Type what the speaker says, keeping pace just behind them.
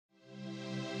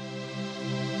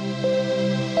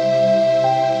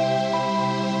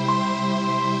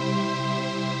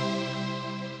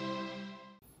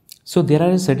So there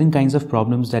are certain kinds of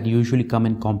problems that usually come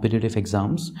in competitive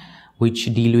exams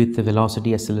which deal with the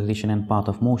velocity, acceleration and path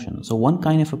of motion. So one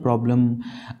kind of a problem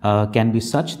can be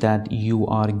such that you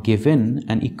are given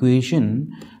an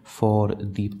equation for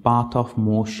the path of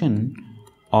motion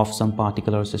of some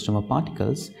particle or system of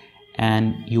particles,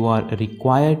 and you are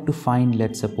required to find,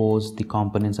 let's suppose, the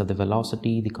components of the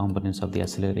velocity, the components of the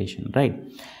acceleration, right?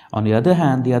 On the other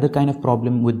hand, the other kind of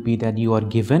problem would be that you are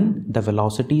given the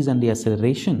velocities and the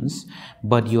accelerations,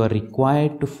 but you are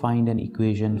required to find an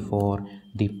equation for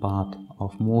the path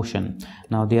of motion.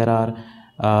 Now there are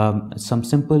some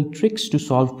simple tricks to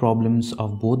solve problems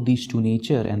of both these two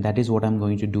nature, and that is what I'm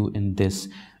going to do in this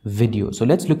video. So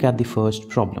let's look at the first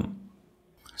problem.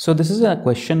 So this is a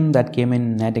question that came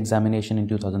in NET examination in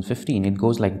 2015. It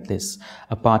goes like this: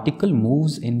 a particle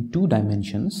moves in 2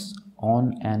 dimensions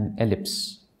on an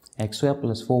ellipse. X square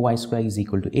plus 4y square is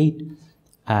equal to 8.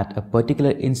 At a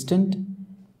particular instant,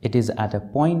 it is at a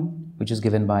point which is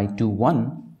given by 2,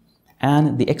 1.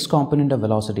 And the x component of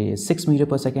velocity is 6 meters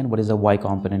per second. What is the y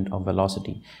component of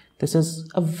velocity? This is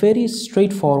a very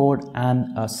straightforward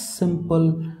and a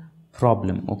simple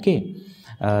problem, okay?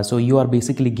 So you are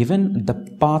basically given the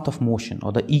path of motion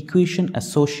or the equation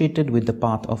associated with the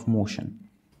path of motion,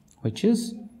 which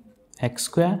is x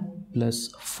square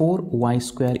plus 4y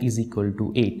square is equal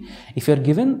to 8. If you are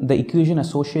given the equation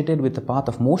associated with the path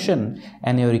of motion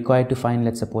and you are required to find,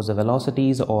 let's suppose, the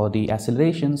velocities or the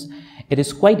accelerations, it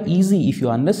is quite easy if you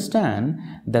understand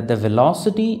that the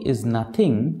velocity is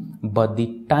nothing but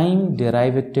the time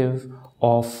derivative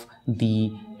of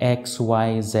the x,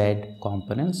 y, z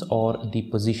components or the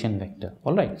position vector.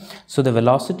 All right. So the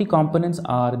velocity components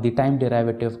are the time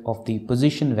derivative of the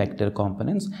position vector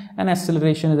components, and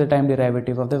acceleration is the time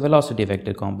derivative of the velocity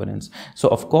vector components. So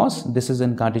of course, this is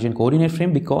in Cartesian coordinate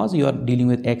frame because you are dealing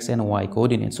with x and y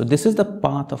coordinates. So this is the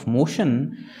path of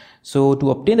motion. So to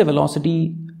obtain the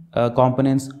velocity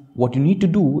components, what you need to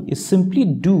do is simply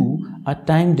do a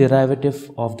time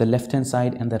derivative of the left hand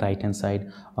side and the right hand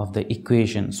side of the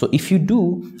equation. So if you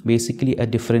do basically a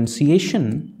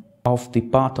differentiation of the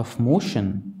path of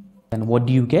motion, then what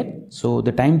do you get? So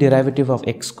the time derivative of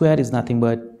x square is nothing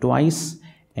but twice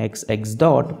x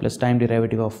dot plus time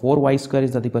derivative of 4y square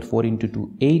is nothing but 4 into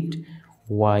 2,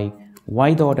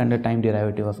 8y dot, and the time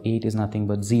derivative of 8 is nothing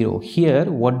but 0. Here,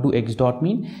 what do x dot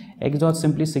mean? X dot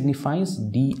simply signifies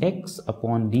dx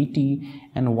upon dt,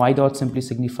 and y dot simply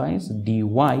signifies dy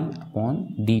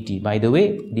upon dt. By the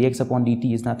way, dx upon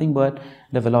dt is nothing but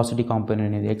the velocity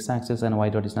component in the x-axis, and y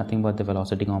dot is nothing but the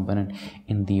velocity component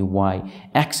in the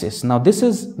y-axis. Now this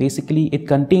is basically, it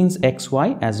contains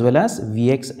xy as well as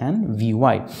vx and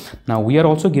vy. Now we are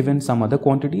also given some other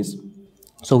quantities.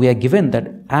 So we are given that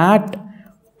at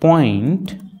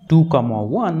point 2,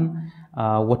 1,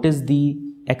 what is the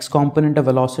x component of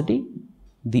velocity?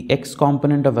 The x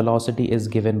component of velocity is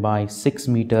given by 6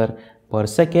 meters per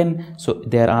second. So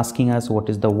they are asking us what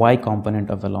is the y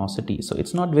component of velocity. So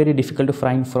it's not very difficult to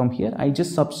find from here. I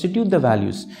just substitute the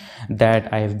values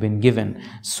that I have been given.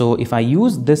 So if I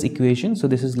use this equation, so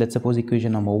this is, let's suppose,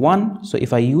 equation number 1. So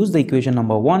if I use the equation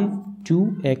number 1,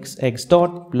 2x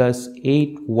dot plus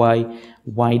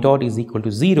 8y dot is equal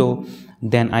to 0,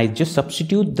 then I just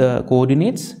substitute the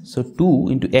coordinates. So 2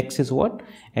 into x is what?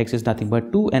 X is nothing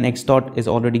but 2, and x dot is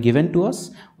already given to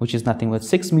us, which is nothing but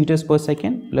 6 meters per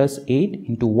second, plus 8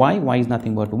 into y is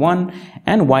nothing but 1,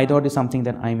 and y dot is something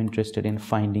that I'm interested in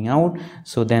finding out.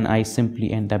 So then I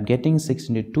simply end up getting 6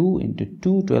 into 2 into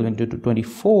 2, 12 into 2,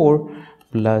 24,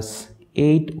 plus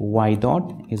 8 y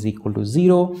dot is equal to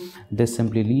 0. This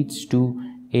simply leads to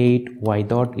 8 y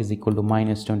dot is equal to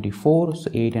minus 24.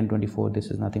 So 8 and 24, this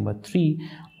is nothing but 3,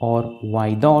 or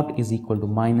y dot is equal to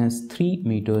minus 3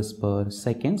 meters per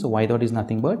second. So y dot is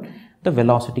nothing but the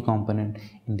velocity component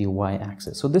in the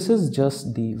y-axis. So this is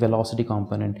just the velocity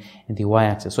component in the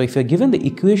y-axis. So if you're given the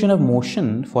equation of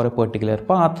motion for a particular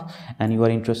path and you are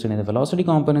interested in the velocity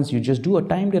components, you just do a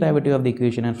time derivative of the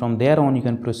equation, and from there on you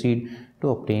can proceed to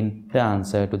obtain the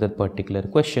answer to that particular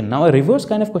question. Now a reverse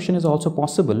kind of question is also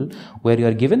possible, where you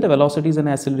are given the velocities and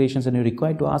accelerations and you're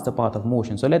required to ask the path of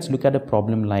motion. So let's look at a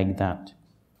problem like that.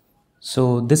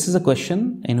 So this is a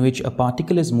question in which a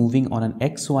particle is moving on an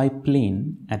xy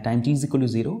plane at time t is equal to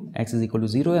 0, x is equal to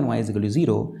 0 and y is equal to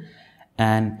 0,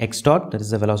 and x dot, that is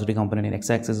the velocity component in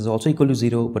x-axis, is also equal to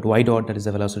 0, but y dot, that is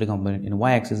the velocity component in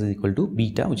y-axis, is equal to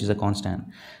beta, which is a constant.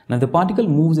 Now, if the particle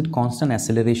moves at constant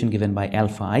acceleration given by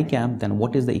alpha I cap, then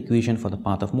what is the equation for the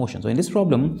path of motion? So, in this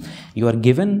problem, you are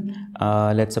given,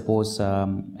 let's suppose,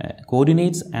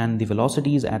 coordinates and the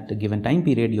velocities at a given time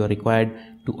period. You are required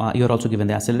to, you are also given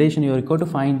the acceleration. You are required to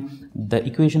find the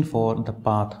equation for the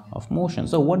path of motion.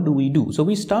 So, what do we do? So,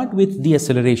 we start with the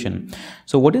acceleration.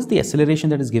 So, what is the acceleration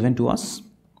that is given to us?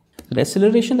 The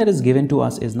acceleration that is given to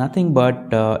us is nothing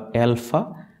but alpha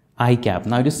I cap.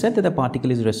 Now, it is said that the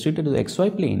particle is restricted to the xy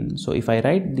plane. So, if I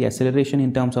write the acceleration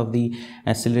in terms of the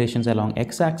accelerations along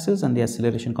x-axis and the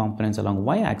acceleration components along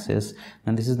y-axis,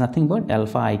 then this is nothing but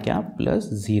alpha I cap plus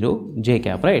 0 j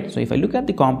cap, right? So, if I look at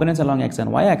the components along x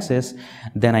and y-axis,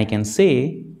 then I can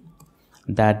say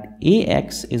that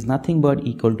ax is nothing but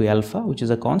equal to alpha, which is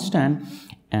a constant,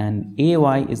 and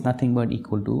ay is nothing but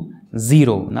equal to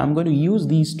 0. Now, I'm going to use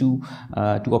these two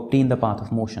to obtain the path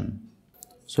of motion.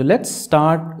 So, let's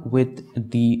start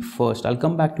with the first. I'll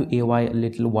come back to ay a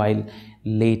little while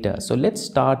later. So, let's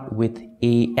start with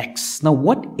ax. Now,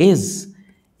 what is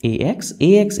ax?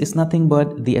 Ax is nothing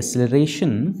but the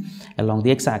acceleration along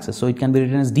the x-axis. So, it can be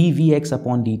written as dvx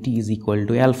upon dt is equal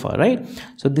to alpha, right?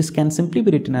 So, this can simply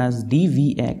be written as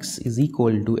dvx is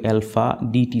equal to alpha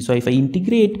dt. So, if I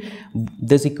integrate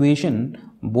this equation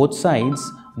both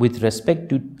sides with respect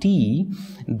to t,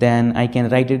 then I can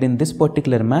write it in this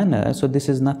particular manner. So, this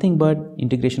is nothing but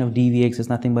integration of dvx is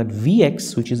nothing but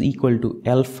vx, which is equal to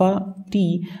alpha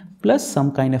t plus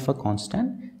some kind of a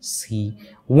constant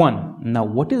c1. Now,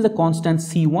 what is the constant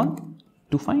c1?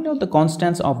 To find out the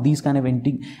constants of these kind of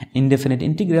indefinite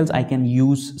integrals, I can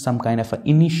use some kind of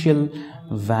initial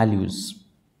values.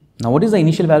 Now, what is the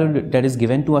initial value that is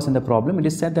given to us in the problem? It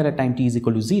is said that at time t is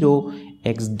equal to 0,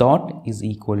 x dot is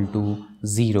equal to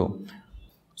 0.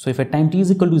 So, if at time t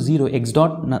is equal to 0, x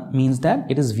dot means that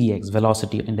it is vx,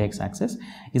 velocity in the x-axis,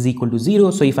 is equal to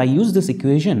 0. So, if I use this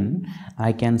equation,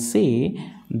 I can say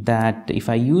that if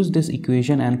I use this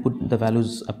equation and put the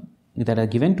values that are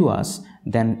given to us,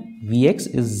 then vx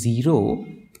is 0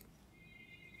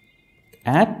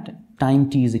 at time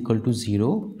t is equal to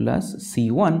 0 plus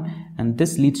c1, and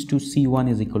this leads to c1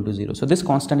 is equal to 0. So, this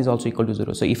constant is also equal to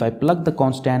 0. So, if I plug the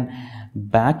constant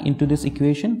back into this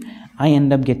equation, I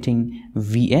end up getting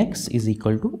vx is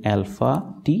equal to alpha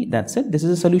t. That's it. This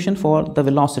is a solution for the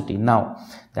velocity. Now,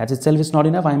 that itself is not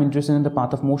enough. I am interested in the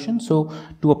path of motion. So,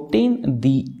 to obtain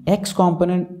the x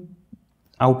component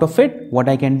out of it, what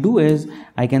I can do is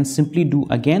I can simply do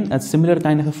again a similar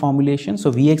kind of a formulation.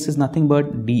 So, vx is nothing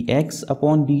but dx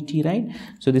upon dt, right?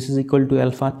 So, this is equal to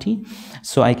alpha t.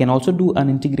 So, I can also do an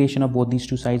integration of both these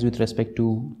two sides with respect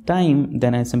to time.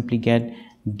 Then I simply get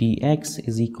dx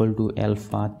is equal to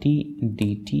alpha t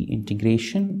dt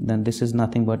integration. Then this is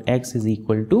nothing but x is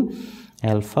equal to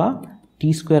alpha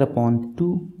t square upon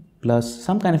 2 plus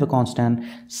some kind of a constant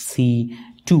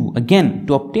c2. Again,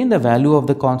 to obtain the value of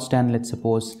the constant, let's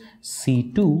suppose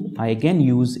c2, I again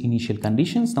use initial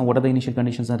conditions. Now, what are the initial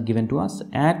conditions that are given to us?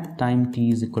 At time t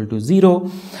is equal to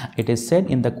 0, it is said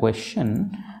in the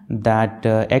question that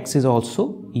x is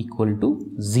also equal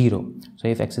to 0. So,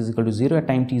 if x is equal to 0 at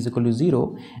time t is equal to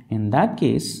 0, in that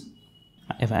case,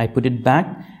 if I put it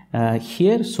back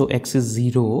here, so x is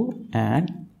 0 at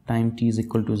time t is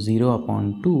equal to 0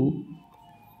 upon 2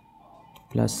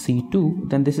 plus c2,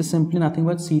 then this is simply nothing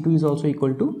but c2 is also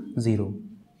equal to 0.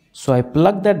 So, I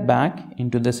plug that back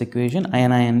into this equation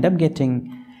and I end up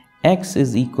getting x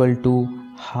is equal to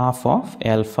half of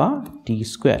alpha t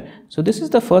square. So, this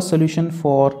is the first solution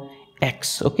for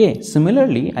x. Okay.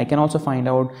 Similarly, I can also find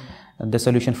out the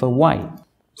solution for y.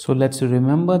 So, let's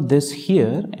remember this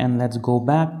here and let's go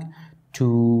back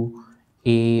to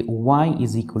a y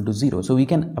is equal to 0. So, we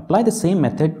can apply the same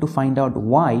method to find out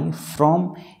y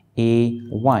from a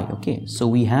y. Okay, so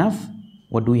we have,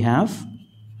 what do we have?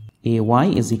 A y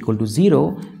is equal to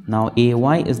 0. Now, a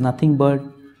y is nothing but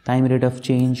time rate of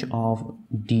change of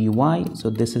dy. So,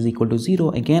 this is equal to 0.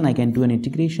 Again, I can do an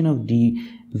integration of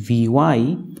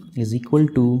dvy is equal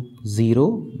to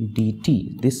 0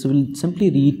 dt. This will simply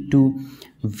lead to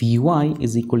vy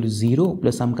is equal to 0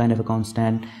 plus some kind of a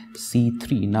constant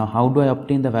c3. Now, how do I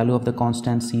obtain the value of the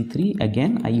constant c3?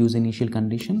 Again, I use initial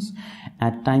conditions.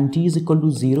 At time t is equal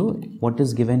to 0, what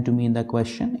is given to me in the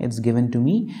question? It's given to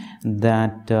me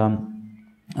that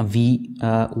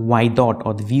y dot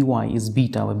or the vy is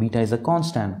beta, where beta is a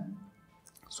constant.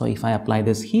 So, if I apply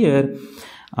this here,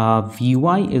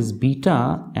 vy is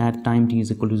beta at time t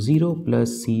is equal to 0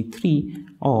 plus c3,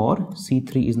 or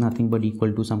c3 is nothing but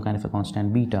equal to some kind of a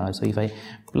constant beta. So, if I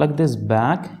plug this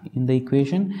back in the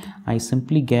equation, I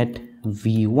simply get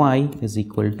Vy is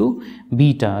equal to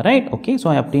beta, right? Okay, so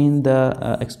I obtain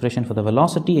the expression for the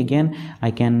velocity. Again,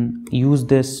 I can use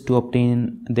this to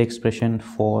obtain the expression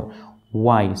for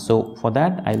y. So for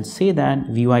that, I'll say that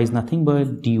Vy is nothing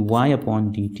but dy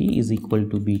upon dt is equal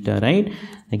to beta, right?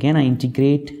 Again, I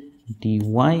integrate dy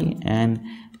and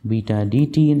beta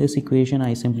dt in this equation.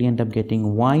 I simply end up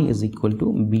getting y is equal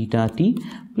to beta t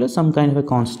plus some kind of a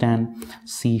constant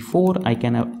c4. I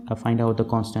can find out the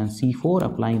constant c4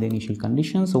 applying the initial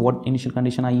condition. So what initial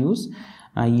condition I use?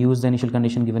 I use the initial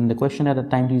condition given in the question at the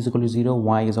time t is equal to 0,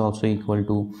 y is also equal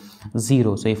to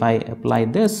 0. So if I apply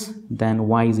this, then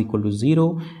y is equal to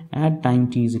 0 at time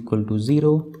t is equal to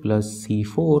 0 plus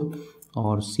c4,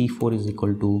 or c4 is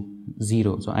equal to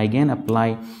 0. So I again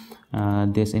apply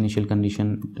this initial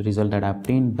condition result that I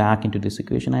obtained back into this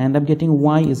equation. I end up getting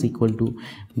y is equal to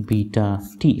beta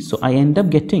t. So I end up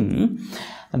getting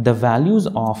the values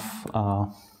of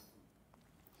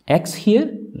x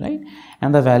here, right,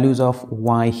 and the values of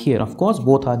y here. Of course,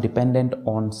 both are dependent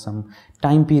on some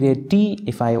time period t.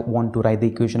 If I want to write the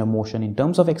equation of motion in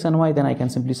terms of x and y, then I can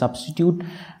simply substitute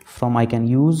from, I can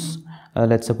use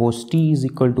let's suppose t is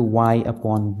equal to y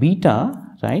upon beta,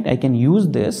 right? I can use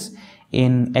this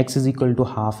in x is equal to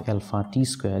half alpha t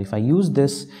square. If I use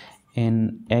this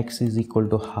in x is equal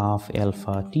to half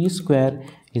alpha t square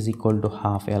is equal to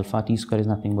half alpha t square is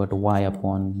nothing but y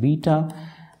upon beta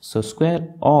so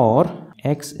square, or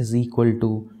x is equal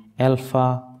to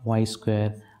alpha y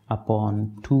square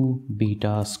upon 2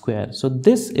 beta square. So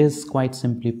this is quite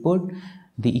simply put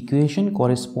the equation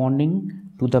corresponding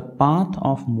to the path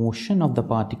of motion of the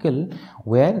particle,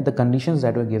 where the conditions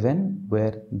that were given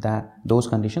were those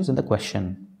conditions in the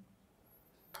question.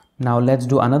 Now let's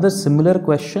do another similar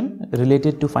question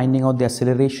related to finding out the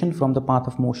acceleration from the path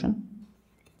of motion.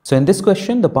 So in this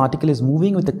question, the particle is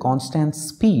moving with a constant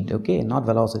speed, okay, not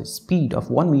velocity, speed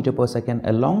of 1 meter per second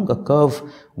along a curve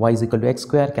y is equal to x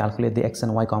square. Calculate the x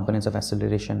and y components of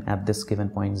acceleration at this given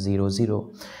point 0,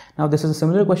 0. Now this is a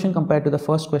similar question compared to the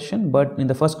first question, but in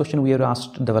the first question we are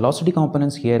asked the velocity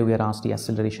components, here we are asked the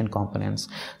acceleration components.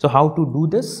 So how to do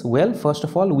this? Well, first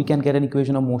of all, we can get an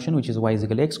equation of motion which is y is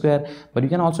equal to x square, but you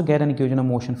can also get an equation of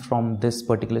motion from this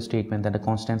particular statement, that a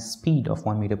constant speed of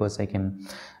 1 meter per second,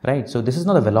 right? So this is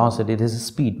not a velocity, this is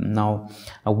speed. Now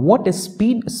what is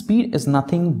speed? Speed is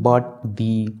nothing but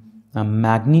the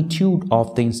magnitude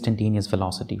of the instantaneous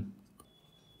velocity.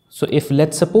 So if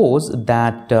let's suppose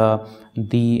that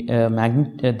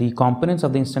the components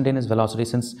of the instantaneous velocity,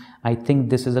 since I think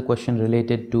this is a question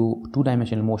related to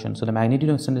two-dimensional motion, so the magnitude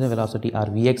of instantaneous velocity are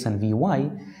Vx and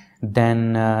Vy,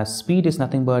 then speed is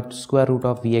nothing but square root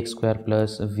of Vx square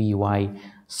plus Vy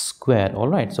square. All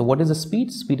right, so what is the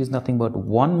speed? Speed is nothing but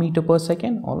 1 meter per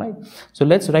second. All right, so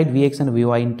let's write Vx and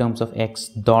Vy in terms of x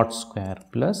dot square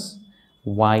plus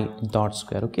y dot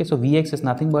square. Okay, so Vx is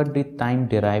nothing but the time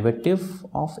derivative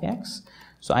of x,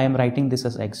 so I am writing this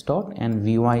as x dot, and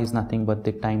Vy is nothing but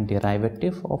the time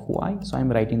derivative of y, so I am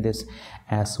writing this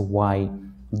as y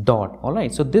dot. All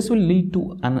right, so this will lead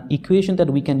to an equation that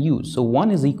we can use. So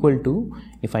 1 is equal to,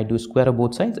 if I do square of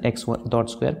both sides, x dot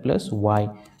square plus y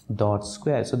dot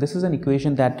square. So this is an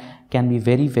equation that can be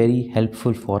very, very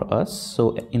helpful for us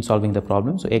so in solving the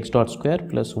problem. So x dot square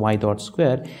plus y dot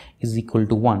square is equal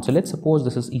to 1. So let's suppose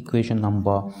this is equation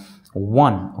number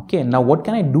 1. Okay, now what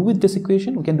can I do with this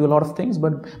equation? We can do a lot of things,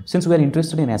 but since we are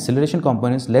interested in acceleration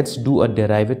components, let's do a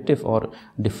derivative or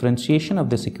differentiation of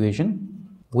this equation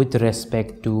with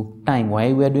respect to time.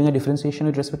 Why we are doing a differentiation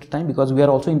with respect to time? Because we are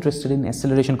also interested in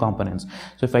acceleration components.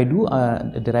 So if I do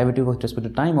a derivative with respect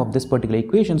to time of this particular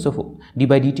equation, so d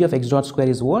by dt of x dot square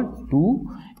is what?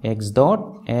 2x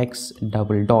dot x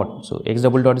double dot. So x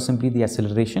double dot is simply the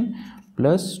acceleration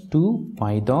plus 2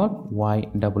 y dot y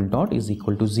double dot is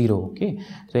equal to 0. Okay,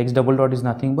 so x double dot is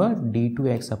nothing but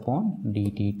d2x upon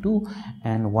dt2,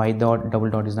 and y dot double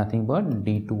dot is nothing but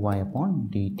d2y upon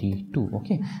dt2.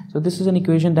 Okay, so this is an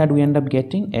equation that we end up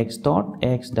getting x dot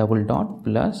x double dot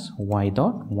plus y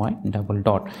dot y double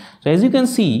dot. So as you can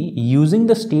see, using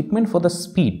the statement for the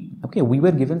speed, okay, we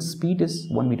were given speed is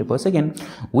 1 meter per second,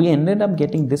 we ended up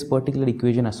getting this particular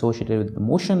equation associated with the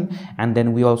motion, and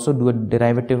then we also do a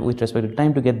derivative with respect to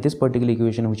time to get this particular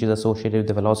equation which is associated with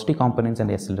the velocity components and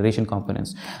the acceleration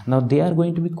components. Now they are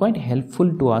going to be quite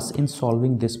helpful to us in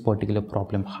solving this particular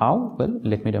problem. How? Well,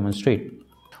 let me demonstrate.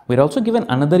 We are also given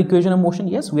another equation of motion.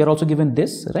 Yes, we are also given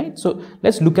this, right? So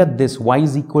let's look at this. Y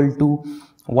is equal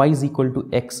to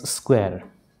x square.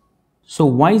 So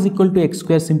y is equal to x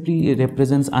square simply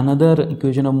represents another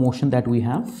equation of motion that we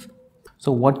have.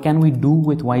 So what can we do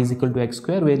with y is equal to x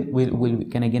square? We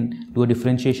can again do a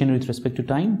differentiation with respect to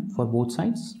time for both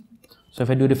sides. So if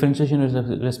I do differentiation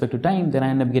with respect to time, then I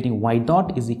end up getting y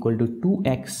dot is equal to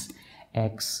 2x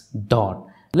x dot.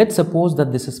 Let's suppose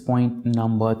that this is point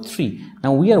number 3.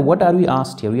 Now what are we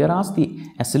asked here? We are asked the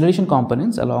acceleration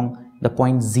components along the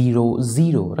point 0,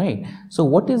 0, right? So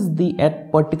what is the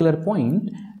at particular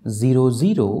point 0,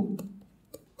 0?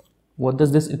 What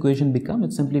does this equation become?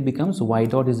 It simply becomes y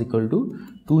dot is equal to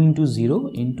 2 into 0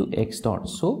 into x dot.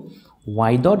 So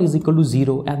y dot is equal to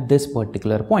 0 at this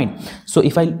particular point. So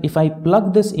if I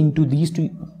plug this into these two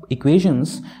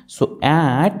equations, so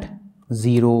at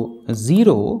 0,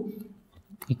 0,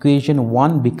 equation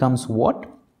 1 becomes what?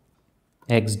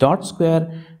 X dot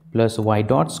square plus y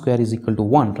dot square is equal to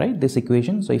 1, right? This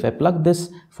equation. So if I plug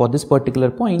this for this particular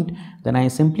point, then I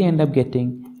simply end up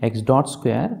getting x dot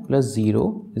square plus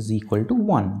 0 is equal to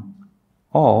 1,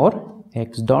 or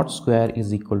x dot square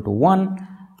is equal to 1,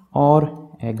 or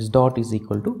x dot is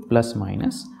equal to plus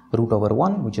minus root over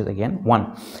 1, which is again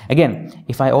 1. Again,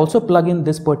 if I also plug in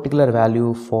this particular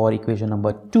value for equation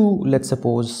number 2, let's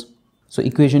suppose, so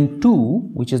equation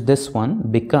 2, which is this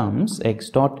one, becomes x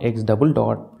dot x double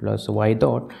dot plus y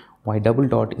dot y double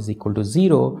dot is equal to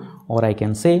 0, or I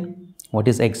can say, what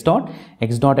is x dot?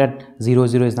 X dot at 0,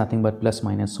 0 is nothing but plus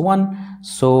minus 1.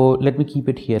 So let me keep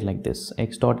it here like this.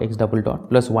 X dot x double dot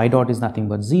plus y dot is nothing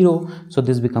but 0. So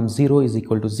this becomes 0 is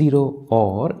equal to 0,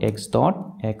 or x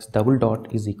dot x double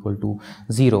dot is equal to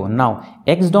 0. Now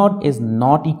x dot is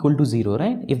not equal to 0,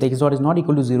 right? If the x dot is not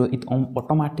equal to 0, it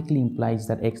automatically implies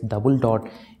that x double dot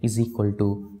is equal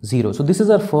to 0. So this is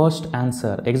our first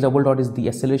answer. X double dot is the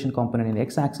acceleration component in the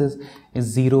x-axis is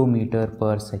 0 meter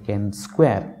per second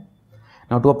square.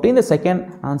 Now to obtain the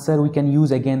second answer, we can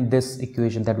use again this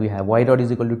equation that we have. Y dot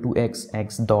is equal to 2x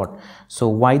x dot. So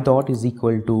y dot is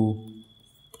equal to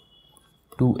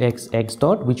 2x x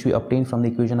dot, which we obtained from the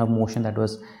equation of motion that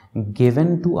was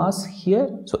given to us here.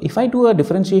 So if I do a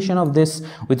differentiation of this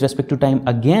with respect to time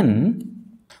again,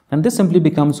 then this simply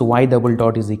becomes y double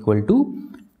dot is equal to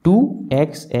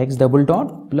 2x x double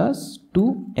dot plus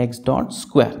 2x dot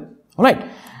square. All right.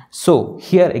 So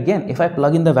here again, if I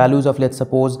plug in the values of, let's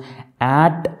suppose,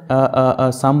 at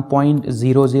some point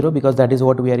 0, 0, because that is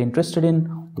what we are interested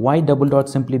in, y double dot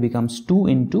simply becomes 2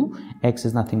 into x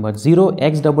is nothing but 0.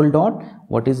 X double dot,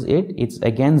 what is it? It's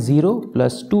again 0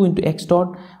 plus 2 into x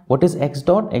dot. What is x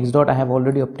dot? X dot I have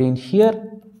already obtained here,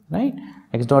 right?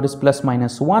 X dot is plus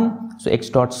minus 1. So x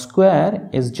dot square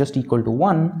is just equal to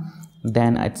 1.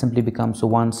 Then it simply becomes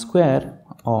 1 square,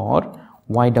 or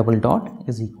y double dot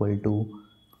is equal to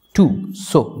 2.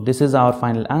 So this is our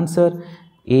final answer.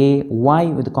 A y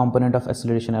with the component of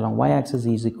acceleration along y-axis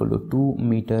is equal to 2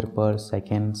 meter per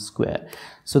second square.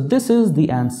 So this is the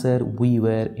answer we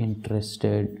were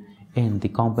interested in, the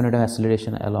component of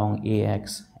acceleration along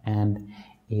ax and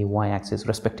a y-axis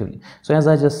respectively. So as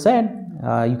I just said,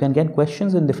 you can get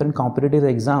questions in different competitive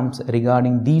exams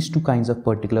regarding these two kinds of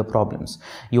particular problems.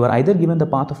 You are either given the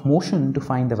path of motion to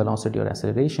find the velocity or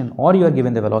acceleration, or you are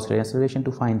given the velocity or acceleration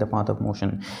to find the path of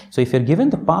motion. So if you're given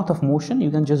the path of motion,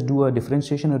 you can just do a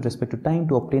differentiation with respect to time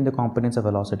to obtain the components of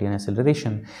velocity and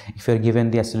acceleration. If you're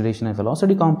given the acceleration and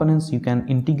velocity components, you can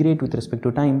integrate with respect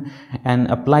to time and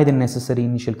apply the necessary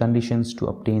initial conditions to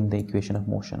obtain the equation of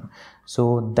motion.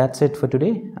 So that's it for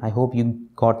today. I hope you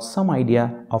got some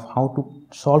idea of how to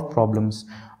solve problems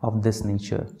of this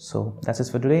nature. So that's it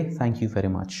for today. Thank you very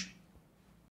much.